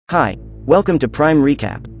Hi, welcome to Prime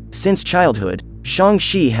Recap. Since childhood,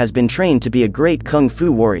 Shang-Chi has been trained to be a great kung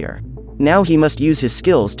fu warrior. Now he must use his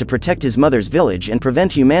skills to protect his mother's village and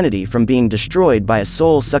prevent humanity from being destroyed by a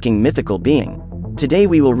soul-sucking mythical being. Today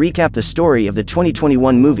we will recap the story of the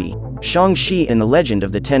 2021 movie, Shang-Chi and the Legend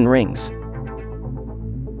of the Ten Rings.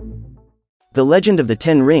 The Legend of the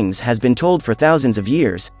Ten Rings has been told for thousands of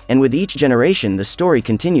years, and with each generation the story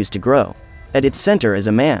continues to grow. At its center is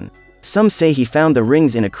a man. Some say he found the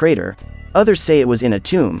rings in a crater, others say it was in a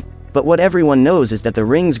tomb, but what everyone knows is that the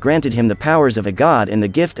rings granted him the powers of a god and the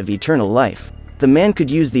gift of eternal life. The man could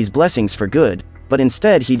use these blessings for good, but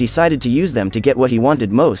instead he decided to use them to get what he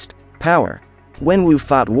wanted most: power. Wenwu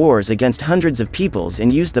fought wars against hundreds of peoples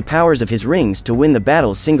and used the powers of his rings to win the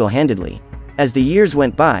battles single-handedly. As the years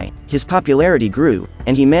went by, his popularity grew,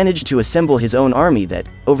 and he managed to assemble his own army that,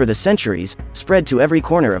 over the centuries, spread to every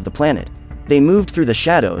corner of the planet. They moved through the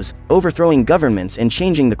shadows, overthrowing governments and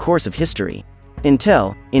changing the course of history. Until,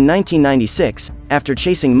 in 1996, after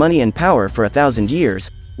chasing money and power for 1,000 years,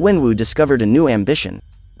 Wenwu discovered a new ambition.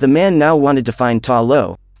 The man now wanted to find Ta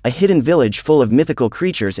Lo, a hidden village full of mythical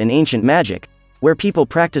creatures and ancient magic, where people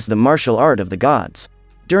practice the martial art of the gods.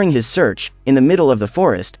 During his search, in the middle of the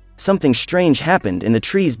forest, something strange happened and the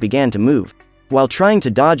trees began to move. While trying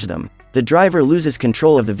to dodge them, the driver loses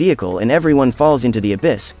control of the vehicle and everyone falls into the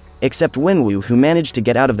abyss, except Wenwu, who managed to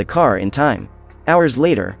get out of the car in time. Hours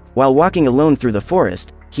later, while walking alone through the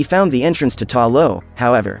forest, he found the entrance to Ta Lo.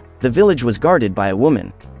 However, the village was guarded by a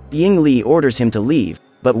woman. Ying Li orders him to leave,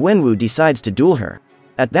 but Wenwu decides to duel her.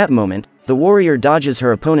 At that moment, the warrior dodges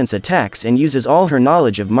her opponent's attacks and uses all her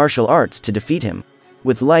knowledge of martial arts to defeat him.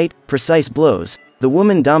 With light, precise blows, the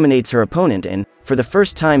woman dominates her opponent and, for the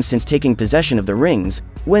first time since taking possession of the rings,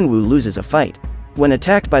 Wenwu loses a fight. When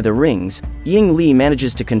attacked by the rings, Ying Li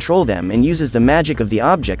manages to control them and uses the magic of the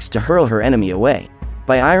objects to hurl her enemy away.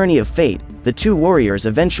 By irony of fate, the two warriors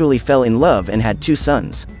eventually fell in love and had two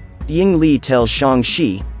sons. Ying Li tells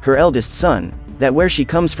Shang-Chi, her eldest son, that where she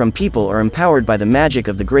comes from people are empowered by the magic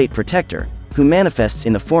of the Great Protector, who manifests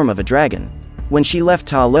in the form of a dragon. When she left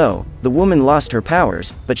Ta Lo, the woman lost her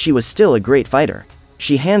powers, but she was still a great fighter.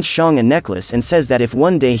 She hands Shang a necklace and says that if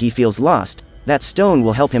one day he feels lost, that stone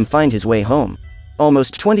will help him find his way home.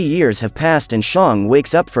 Almost 20 years have passed and Shang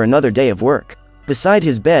wakes up for another day of work. Beside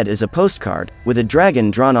his bed is a postcard, with a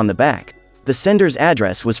dragon drawn on the back. The sender's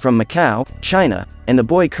address was from Macau, China, and the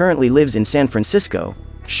boy currently lives in San Francisco.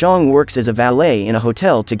 Shang works as a valet in a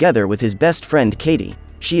hotel together with his best friend Katie.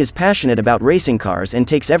 She is passionate about racing cars and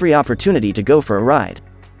takes every opportunity to go for a ride.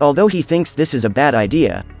 Although he thinks this is a bad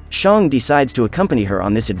idea, Shang decides to accompany her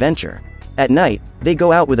on this adventure. At night, they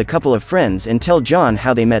go out with a couple of friends and tell John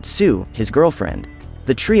how they met Sue, his girlfriend.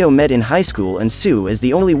 The trio met in high school and Sue is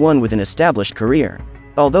the only one with an established career.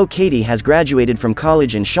 Although Katie has graduated from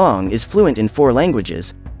college and Shang is fluent in 4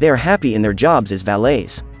 languages, they are happy in their jobs as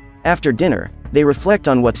valets. After dinner, they reflect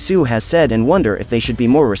on what Sue has said and wonder if they should be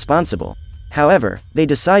more responsible. However, they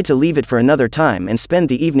decide to leave it for another time and spend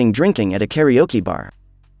the evening drinking at a karaoke bar.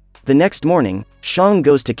 The next morning, Shang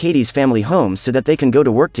goes to Katie's family home so that they can go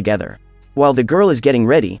to work together. While the girl is getting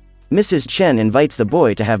ready, Mrs. Chen invites the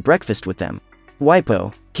boy to have breakfast with them.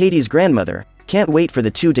 Waipo, Katie's grandmother, can't wait for the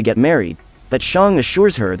two to get married, but Shang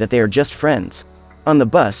assures her that they are just friends. On the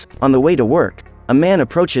bus, on the way to work, a man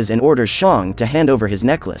approaches and orders Shang to hand over his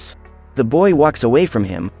necklace. The boy walks away from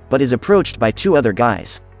him, but is approached by 2 other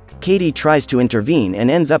guys. Katie tries to intervene and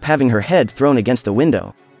ends up having her head thrown against the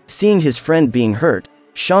window. Seeing his friend being hurt,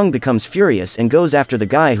 Shang becomes furious and goes after the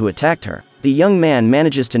guy who attacked her. The young man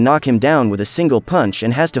manages to knock him down with a single punch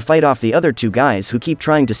and has to fight off the other 2 guys who keep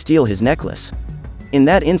trying to steal his necklace. In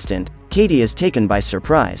that instant, Katie is taken by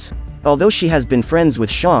surprise. Although she has been friends with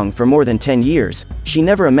Shang for more than 10 years, she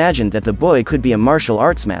never imagined that the boy could be a martial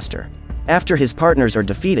arts master. After his partners are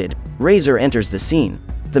defeated, Razor enters the scene.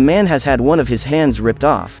 The man has had one of his hands ripped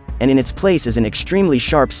off, and in its place is an extremely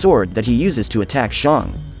sharp sword that he uses to attack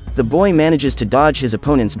Shang. The boy manages to dodge his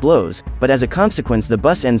opponent's blows, but as a consequence the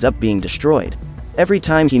bus ends up being destroyed. Every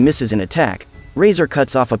time he misses an attack, Razor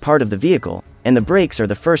cuts off a part of the vehicle, and the brakes are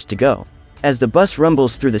the first to go. As the bus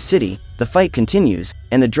rumbles through the city, the fight continues,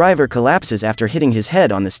 and the driver collapses after hitting his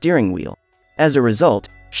head on the steering wheel. As a result,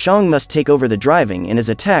 Shang must take over the driving and is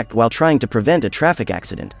attacked while trying to prevent a traffic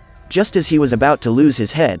accident. Just as he was about to lose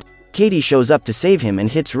his head, Katie shows up to save him and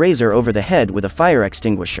hits Razor over the head with a fire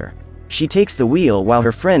extinguisher. She takes the wheel while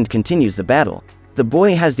her friend continues the battle. The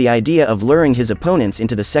boy has the idea of luring his opponents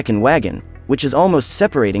into the second wagon, which is almost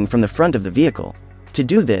separating from the front of the vehicle. To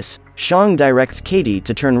do this, Shang directs Katie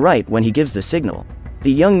to turn right when he gives the signal.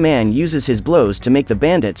 The young man uses his blows to make the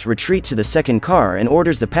bandits retreat to the second car and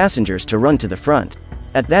orders the passengers to run to the front.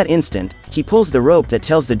 At that instant, he pulls the rope that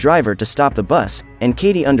tells the driver to stop the bus, and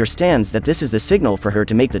Katie understands that this is the signal for her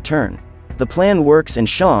to make the turn. The plan works and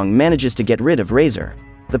Shang manages to get rid of Razor.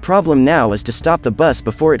 The problem now is to stop the bus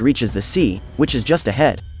before it reaches the sea, which is just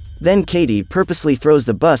ahead. Then Katie purposely throws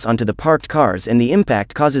the bus onto the parked cars and the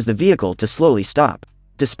impact causes the vehicle to slowly stop.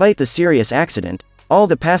 Despite the serious accident, all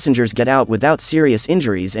the passengers get out without serious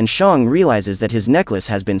injuries and Shang realizes that his necklace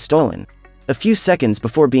has been stolen. A few seconds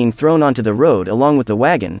before being thrown onto the road along with the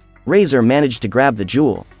wagon, Razor managed to grab the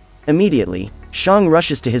jewel. Immediately, Shang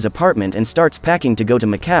rushes to his apartment and starts packing to go to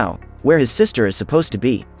Macau, where his sister is supposed to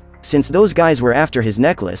be. Since those guys were after his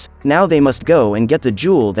necklace, now they must go and get the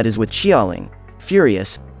jewel that is with Xiaoling.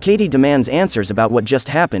 Furious, Katie demands answers about what just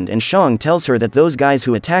happened and Shang tells her that those guys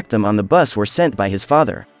who attacked them on the bus were sent by his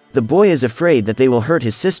father. The boy is afraid that they will hurt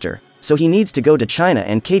his sister, so he needs to go to China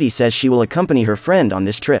and Katie says she will accompany her friend on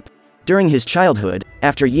this trip. During his childhood,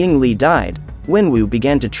 after Ying Li died, Wenwu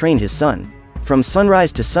began to train his son. From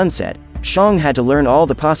sunrise to sunset, Shang had to learn all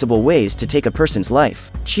the possible ways to take a person's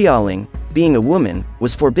life. Xiaoling, being a woman,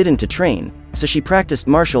 was forbidden to train, so she practiced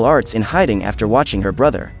martial arts in hiding after watching her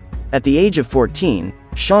brother. At the age of 14,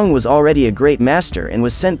 Shang was already a great master and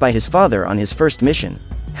was sent by his father on his first mission.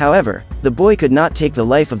 However, the boy could not take the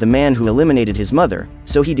life of the man who eliminated his mother,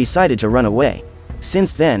 so he decided to run away.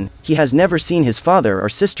 Since then, he has never seen his father or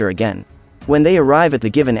sister again. When they arrive at the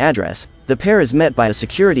given address, the pair is met by a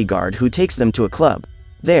security guard who takes them to a club.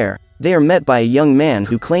 There, they are met by a young man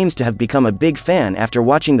who claims to have become a big fan after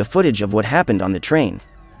watching the footage of what happened on the train.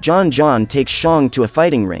 John takes Shang to a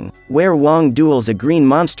fighting ring, where Wang duels a green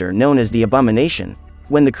monster known as the Abomination.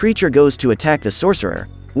 When the creature goes to attack the sorcerer,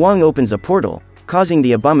 Wang opens a portal, causing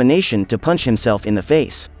the Abomination to punch himself in the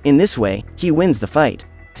face. In this way, he wins the fight.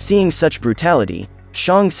 Seeing such brutality,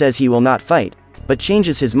 Shang says he will not fight, but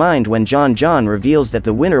changes his mind when John reveals that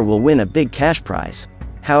the winner will win a big cash prize.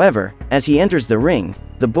 However, as he enters the ring,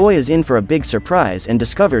 the boy is in for a big surprise and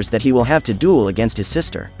discovers that he will have to duel against his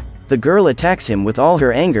sister. The girl attacks him with all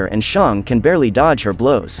her anger and Shang can barely dodge her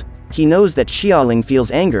blows. He knows that Xiaoling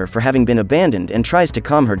feels anger for having been abandoned and tries to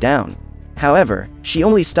calm her down. However, she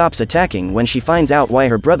only stops attacking when she finds out why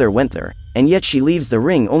her brother went there, and yet she leaves the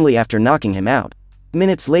ring only after knocking him out.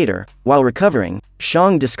 Minutes later, while recovering,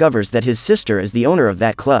 Shang discovers that his sister is the owner of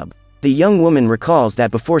that club. The young woman recalls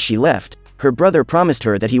that before she left, her brother promised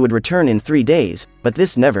her that he would return in 3 days, but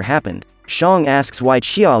this never happened. Shang asks why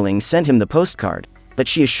Xiaoling sent him the postcard, but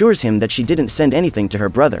she assures him that she didn't send anything to her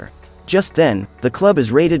brother. Just then, the club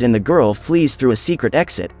is raided and the girl flees through a secret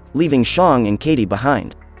exit, leaving Shang and Katie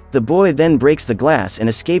behind. The boy then breaks the glass and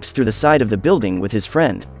escapes through the side of the building with his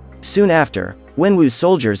friend. Soon after, Wenwu's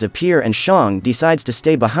soldiers appear and Shang decides to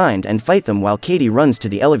stay behind and fight them while Katie runs to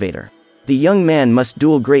the elevator. The young man must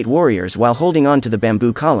duel great warriors while holding on to the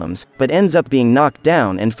bamboo columns, but ends up being knocked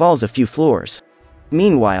down and falls a few floors.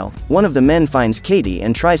 Meanwhile, one of the men finds Katie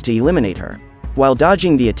and tries to eliminate her. While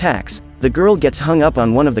dodging the attacks, the girl gets hung up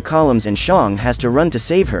on one of the columns and Shang has to run to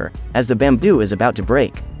save her, as the bamboo is about to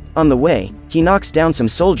break. On the way, he knocks down some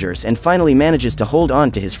soldiers and finally manages to hold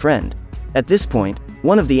on to his friend. At this point,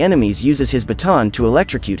 one of the enemies uses his baton to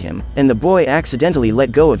electrocute him, and the boy accidentally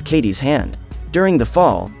let go of Katie's hand. During the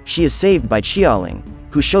fall, she is saved by Xiaoling,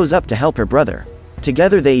 who shows up to help her brother.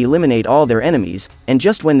 Together they eliminate all their enemies, and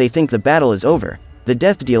just when they think the battle is over, the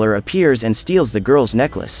death dealer appears and steals the girl's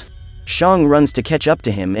necklace. Shang runs to catch up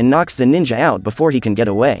to him and knocks the ninja out before he can get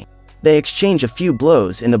away. They exchange a few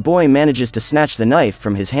blows and the boy manages to snatch the knife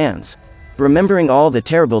from his hands. Remembering all the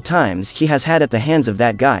terrible times he has had at the hands of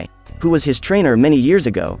that guy, who was his trainer many years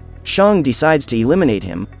ago, Shang decides to eliminate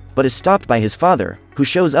him, but is stopped by his father, who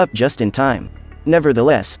shows up just in time.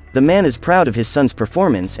 Nevertheless, the man is proud of his son's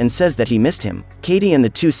performance and says that he missed him. Katie and the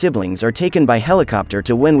 2 siblings are taken by helicopter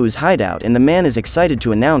to Wenwu's hideout and the man is excited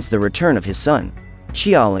to announce the return of his son.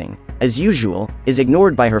 Xiaoling, as usual, is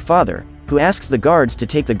ignored by her father, who asks the guards to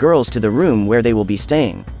take the girls to the room where they will be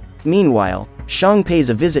staying. Meanwhile, Shang pays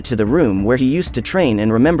a visit to the room where he used to train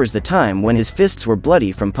and remembers the time when his fists were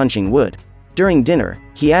bloody from punching wood. During dinner,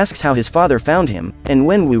 he asks how his father found him, and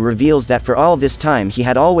Wenwu reveals that for all this time he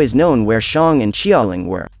had always known where Shang and Xiaoling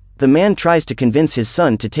were. The man tries to convince his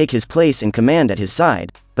son to take his place in command at his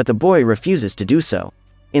side, but the boy refuses to do so.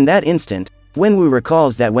 In that instant, Wenwu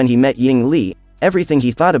recalls that when he met Ying Li, everything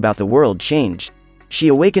he thought about the world changed. She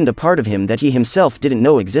awakened a part of him that he himself didn't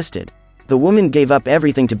know existed. The woman gave up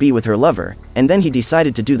everything to be with her lover, and then he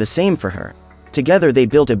decided to do the same for her. Together they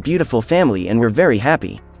built a beautiful family and were very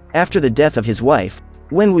happy. After the death of his wife,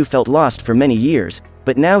 Wenwu felt lost for many years,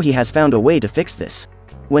 but now he has found a way to fix this.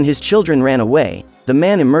 When his children ran away, the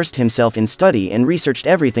man immersed himself in study and researched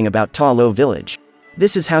everything about Ta Lo village.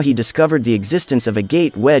 This is how he discovered the existence of a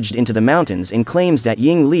gate wedged into the mountains and claims that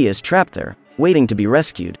Ying Li is trapped there, waiting to be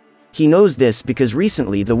rescued. He knows this because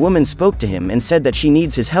recently the woman spoke to him and said that she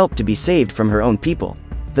needs his help to be saved from her own people.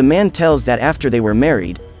 The man tells that after they were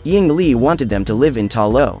married, Ying Li wanted them to live in Ta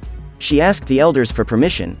Lo. She asked the elders for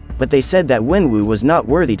permission, but they said that Wenwu was not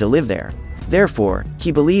worthy to live there. Therefore,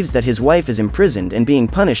 he believes that his wife is imprisoned and being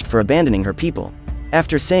punished for abandoning her people.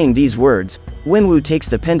 After saying these words, Wenwu takes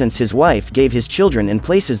the pendants his wife gave his children and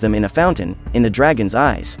places them in a fountain, in the dragon's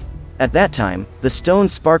eyes. At that time, the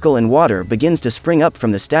stones sparkle and water begins to spring up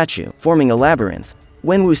from the statue, forming a labyrinth.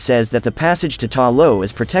 Wenwu says that the passage to Ta Lo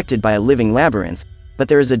is protected by a living labyrinth, but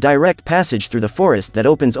there is a direct passage through the forest that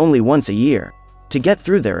opens only once a year. To get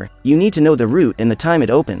through there, you need to know the route and the time it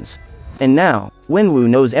opens. And now, Wenwu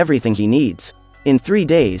knows everything he needs. In 3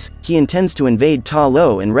 days, he intends to invade Ta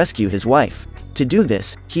Lo and rescue his wife. To do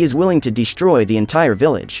this, he is willing to destroy the entire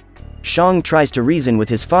village. Shang tries to reason with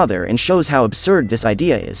his father and shows how absurd this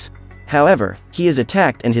idea is. However, he is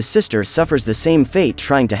attacked and his sister suffers the same fate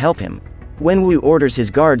trying to help him. Wenwu orders his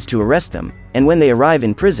guards to arrest them, and when they arrive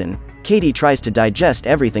in prison, Katie tries to digest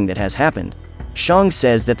everything that has happened. Shang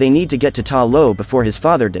says that they need to get to Ta Lo before his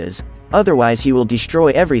father does, otherwise he will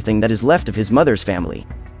destroy everything that is left of his mother's family.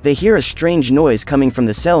 They hear a strange noise coming from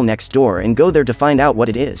the cell next door and go there to find out what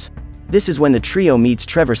it is. This is when the trio meets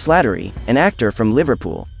Trevor Slattery, an actor from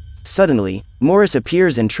Liverpool. Suddenly, Morris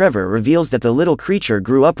appears and Trevor reveals that the little creature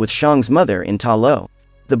grew up with Shang's mother in Ta Lo.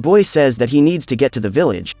 The boy says that he needs to get to the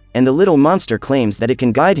village, and the little monster claims that it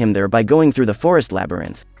can guide him there by going through the forest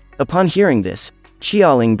labyrinth. Upon hearing this,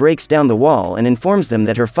 Qiaoling breaks down the wall and informs them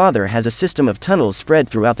that her father has a system of tunnels spread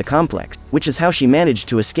throughout the complex, which is how she managed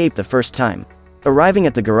to escape the first time. Arriving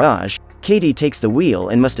at the garage, Katie takes the wheel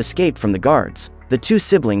and must escape from the guards. The two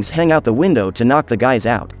siblings hang out the window to knock the guys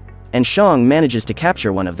out, and Shang manages to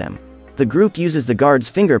capture one of them. The group uses the guard's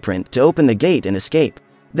fingerprint to open the gate and escape.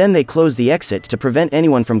 Then they close the exit to prevent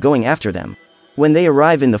anyone from going after them. When they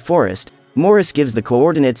arrive in the forest, Morris gives the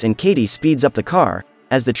coordinates and Katie speeds up the car,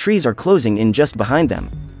 as the trees are closing in just behind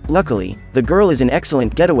them. Luckily, the girl is an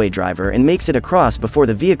excellent getaway driver and makes it across before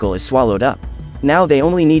the vehicle is swallowed up. Now they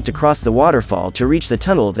only need to cross the waterfall to reach the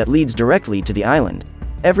tunnel that leads directly to the island.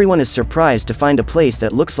 Everyone is surprised to find a place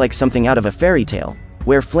that looks like something out of a fairy tale,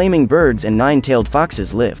 where flaming birds and nine-tailed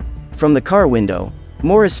foxes live. From the car window,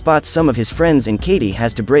 Morris spots some of his friends and Katie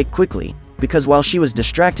has to brake quickly, because while she was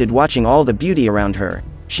distracted watching all the beauty around her,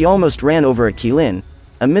 she almost ran over a qilin,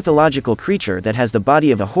 a mythological creature that has the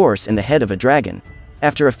body of a horse and the head of a dragon.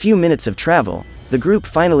 After a few minutes of travel, the group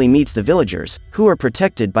finally meets the villagers, who are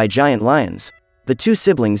protected by giant lions. The two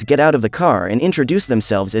siblings get out of the car and introduce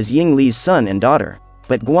themselves as Ying Li's son and daughter,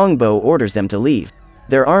 but Guangbo orders them to leave.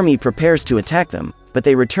 Their army prepares to attack them, but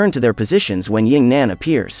they return to their positions when Ying Nan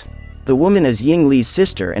appears. The woman is Ying Li's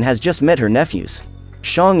sister and has just met her nephews.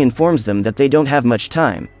 Shang informs them that they don't have much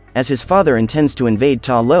time, as his father intends to invade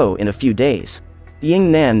Ta Lo in a few days.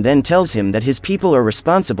 Ying Nan then tells him that his people are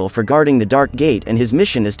responsible for guarding the Dark Gate and his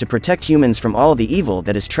mission is to protect humans from all the evil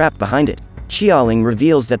that is trapped behind it. Qiaoling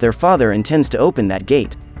reveals that their father intends to open that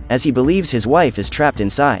gate, as he believes his wife is trapped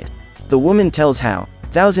inside. The woman tells how,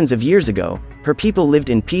 thousands of years ago, her people lived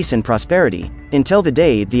in peace and prosperity, until the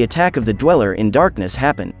day the attack of the Dweller in Darkness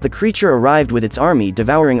happened. The creature arrived with its army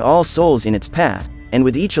devouring all souls in its path, and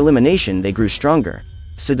with each elimination they grew stronger.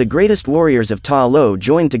 So the greatest warriors of Ta Lo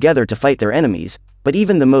joined together to fight their enemies, but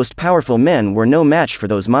even the most powerful men were no match for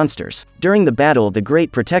those monsters. During the battle the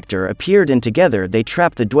Great Protector appeared and together they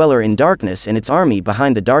trapped the Dweller in Darkness and its army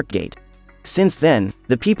behind the Dark Gate. Since then,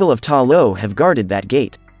 the people of Ta Lo have guarded that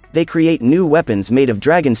gate. They create new weapons made of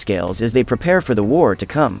dragon scales as they prepare for the war to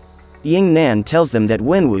come. Ying Nan tells them that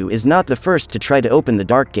Wenwu is not the first to try to open the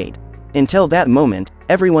Dark Gate. Until that moment,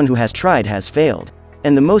 everyone who has tried has failed.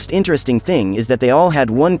 And the most interesting thing is that they all had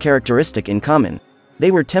one characteristic in common. They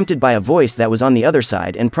were tempted by a voice that was on the other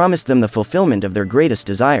side and promised them the fulfillment of their greatest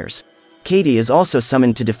desires. Katie is also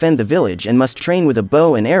summoned to defend the village and must train with a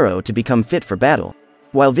bow and arrow to become fit for battle.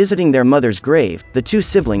 While visiting their mother's grave, the two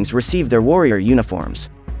siblings receive their warrior uniforms.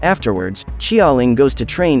 Afterwards, Qiaoling goes to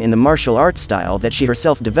train in the martial arts style that she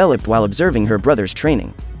herself developed while observing her brother's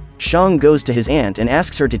training. Shang goes to his aunt and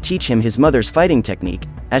asks her to teach him his mother's fighting technique,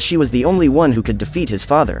 as she was the only one who could defeat his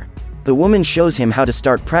father. The woman shows him how to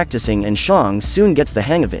start practicing and Shang soon gets the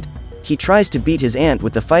hang of it. He tries to beat his aunt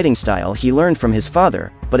with the fighting style he learned from his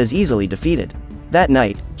father, but is easily defeated. That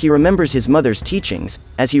night, he remembers his mother's teachings,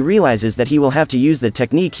 as he realizes that he will have to use the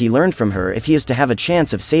technique he learned from her if he is to have a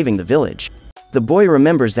chance of saving the village. The boy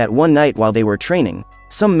remembers that one night while they were training,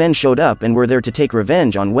 some men showed up and were there to take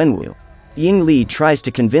revenge on Wenwu. Ying Li tries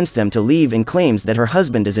to convince them to leave and claims that her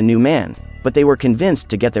husband is a new man, but they were convinced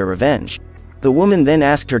to get their revenge. The woman then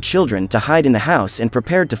asked her children to hide in the house and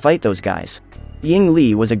prepared to fight those guys. Ying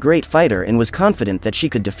Li was a great fighter and was confident that she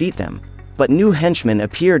could defeat them. But new henchmen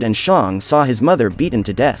appeared and Shang saw his mother beaten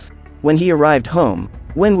to death. When he arrived home,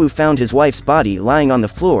 Wenwu found his wife's body lying on the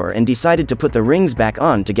floor and decided to put the rings back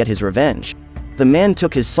on to get his revenge. The man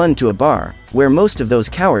took his son to a bar, where most of those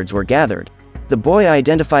cowards were gathered. The boy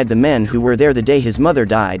identified the men who were there the day his mother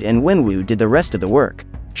died and Wenwu did the rest of the work.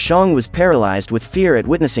 Shang was paralyzed with fear at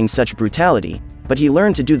witnessing such brutality, but he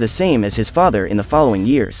learned to do the same as his father in the following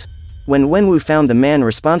years. When Wenwu found the man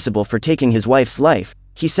responsible for taking his wife's life,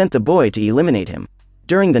 he sent the boy to eliminate him.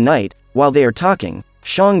 During the night, while they are talking,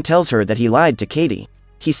 Shang tells her that he lied to Katie.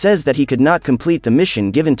 He says that he could not complete the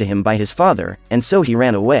mission given to him by his father, and so he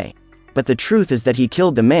ran away. But the truth is that he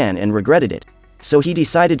killed the man and regretted it. So he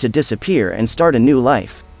decided to disappear and start a new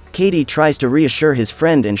life. Katie tries to reassure his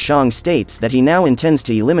friend and Shang states that he now intends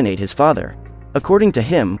to eliminate his father. According to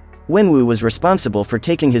him, Wenwu was responsible for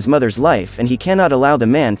taking his mother's life and he cannot allow the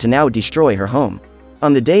man to now destroy her home.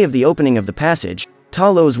 On the day of the opening of the passage, Ta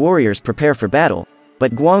Lo's warriors prepare for battle,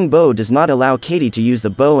 but Guangbo does not allow Katie to use the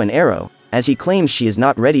bow and arrow, as he claims she is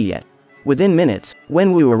not ready yet. Within minutes,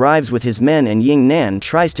 Wenwu arrives with his men and Ying Nan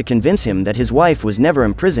tries to convince him that his wife was never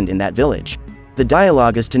imprisoned in that village. The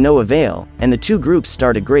dialogue is to no avail, and the two groups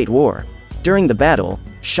start a great war. During the battle,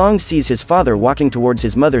 Shang sees his father walking towards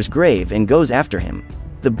his mother's grave and goes after him.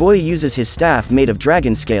 The boy uses his staff made of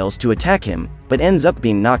dragon scales to attack him, but ends up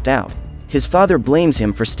being knocked out. His father blames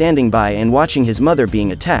him for standing by and watching his mother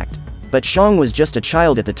being attacked, but Shang was just a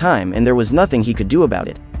child at the time and there was nothing he could do about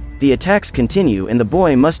it. The attacks continue and the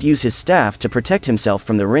boy must use his staff to protect himself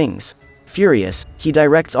from the rings. Furious, he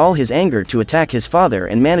directs all his anger to attack his father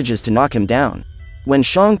and manages to knock him down. When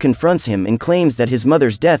Shang confronts him and claims that his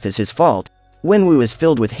mother's death is his fault, Wenwu is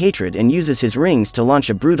filled with hatred and uses his rings to launch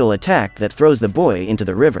a brutal attack that throws the boy into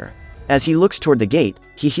the river. As he looks toward the gate,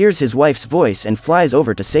 he hears his wife's voice and flies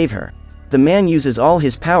over to save her. The man uses all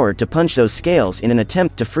his power to punch those scales in an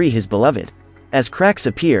attempt to free his beloved. As cracks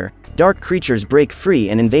appear, dark creatures break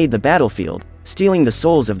free and invade the battlefield, stealing the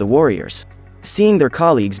souls of the warriors. Seeing their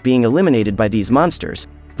colleagues being eliminated by these monsters,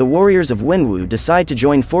 the warriors of Wenwu decide to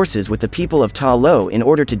join forces with the people of Ta Lo in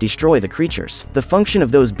order to destroy the creatures. The function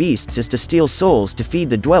of those beasts is to steal souls to feed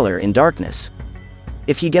the dweller in darkness.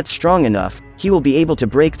 If he gets strong enough, he will be able to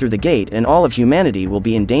break through the gate and all of humanity will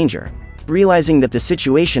be in danger. Realizing that the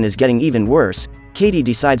situation is getting even worse, Katie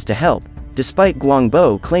decides to help, despite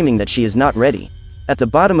Guangbo claiming that she is not ready. At the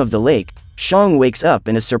bottom of the lake, Shang wakes up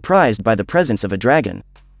and is surprised by the presence of a dragon.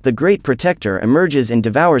 The Great Protector emerges and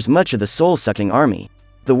devours much of the soul-sucking army.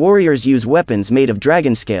 The warriors use weapons made of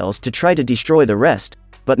dragon scales to try to destroy the rest,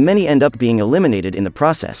 but many end up being eliminated in the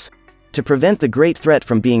process. To prevent the great threat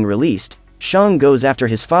from being released, Shang goes after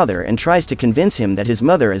his father and tries to convince him that his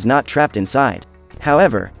mother is not trapped inside.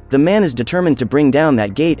 However, the man is determined to bring down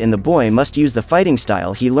that gate and the boy must use the fighting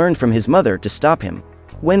style he learned from his mother to stop him.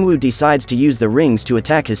 Wenwu decides to use the rings to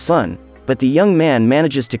attack his son, but the young man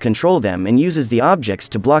manages to control them and uses the objects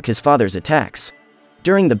to block his father's attacks.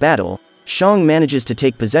 During the battle, Shang manages to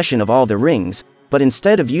take possession of all the rings, but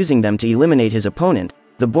instead of using them to eliminate his opponent,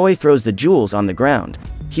 the boy throws the jewels on the ground.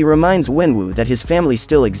 He reminds Wenwu that his family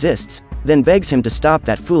still exists, then begs him to stop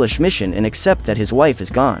that foolish mission and accept that his wife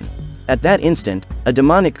is gone. At that instant, a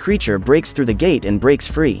demonic creature breaks through the gate and breaks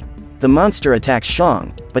free. The monster attacks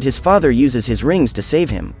Shang, but his father uses his rings to save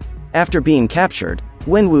him. After being captured,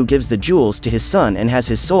 Wenwu gives the jewels to his son and has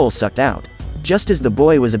his soul sucked out. Just as the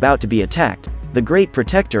boy was about to be attacked, the Great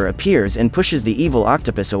Protector appears and pushes the evil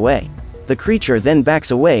octopus away. The creature then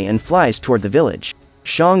backs away and flies toward the village.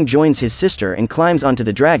 Shang joins his sister and climbs onto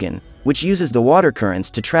the dragon, which uses the water currents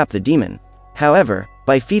to trap the demon. However,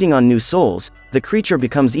 by feeding on new souls, the creature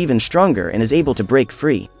becomes even stronger and is able to break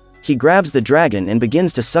free. He grabs the dragon and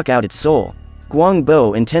begins to suck out its soul.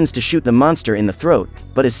 Guangbo intends to shoot the monster in the throat,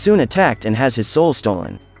 but is soon attacked and has his soul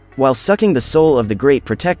stolen. While sucking the soul of the Great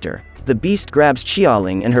Protector, the beast grabs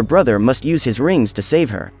Qiaoling and her brother must use his rings to save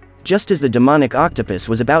her. Just as the demonic octopus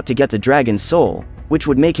was about to get the dragon's soul, which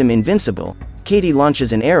would make him invincible, Katie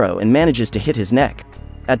launches an arrow and manages to hit his neck.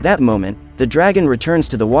 At that moment, the dragon returns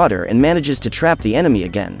to the water and manages to trap the enemy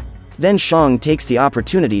again. Then Shang takes the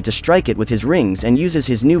opportunity to strike it with his rings and uses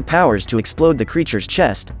his new powers to explode the creature's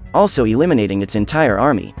chest, also eliminating its entire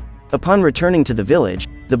army. Upon returning to the village,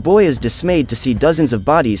 the boy is dismayed to see dozens of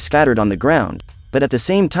bodies scattered on the ground, but at the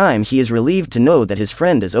same time he is relieved to know that his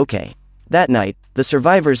friend is okay. That night, the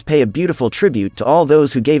survivors pay a beautiful tribute to all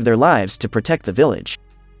those who gave their lives to protect the village.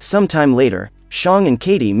 Sometime later, Shang and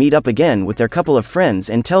Katie meet up again with their couple of friends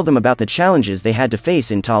and tell them about the challenges they had to face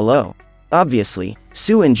in Ta Lo. Obviously,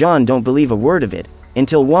 Sue and John don't believe a word of it,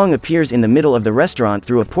 until Wong appears in the middle of the restaurant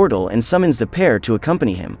through a portal and summons the pair to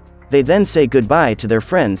accompany him. They then say goodbye to their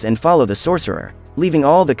friends and follow the sorcerer, leaving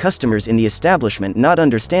all the customers in the establishment not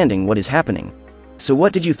understanding what is happening. So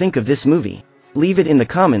what did you think of this movie? Leave it in the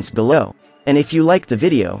comments below. And if you liked the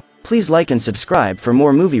video, please like and subscribe for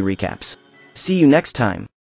more movie recaps. See you next time.